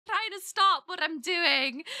stop what I'm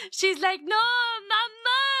doing. She's like, no,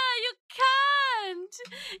 Mama, you can't.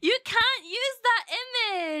 You can't use that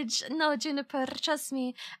image. No, Juniper, trust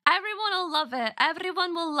me. Everyone will love it.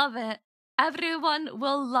 Everyone will love it. Everyone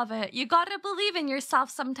will love it. You gotta believe in yourself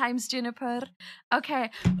sometimes, Juniper. Okay.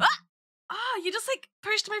 Ah, you just like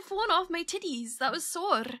pushed my phone off my titties. That was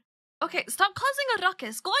sore. Okay, stop causing a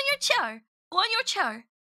ruckus. Go on your chair. Go on your chair.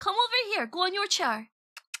 Come over here. Go on your chair.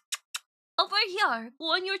 Over here. Go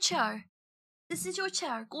on your chair. This is your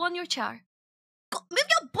chair. Go on your chair. Go, move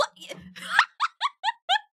your butt.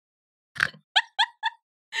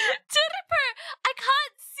 Juniper, I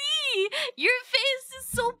can't see. Your face is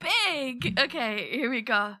so big. Okay, here we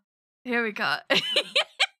go. Here we go.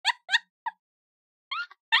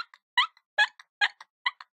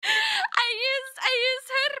 I used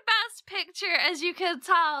her best picture, as you can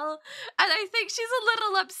tell, and I think she's a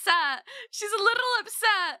little upset. She's a little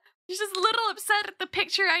upset. She's just a little upset at the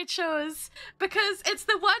picture I chose because it's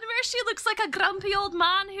the one where she looks like a grumpy old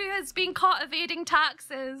man who has been caught evading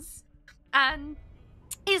taxes, and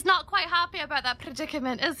he's not quite happy about that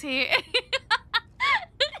predicament, is he?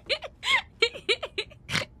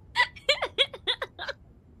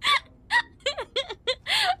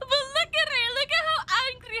 But look at her. Look at how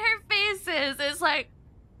angry her face is. It's like...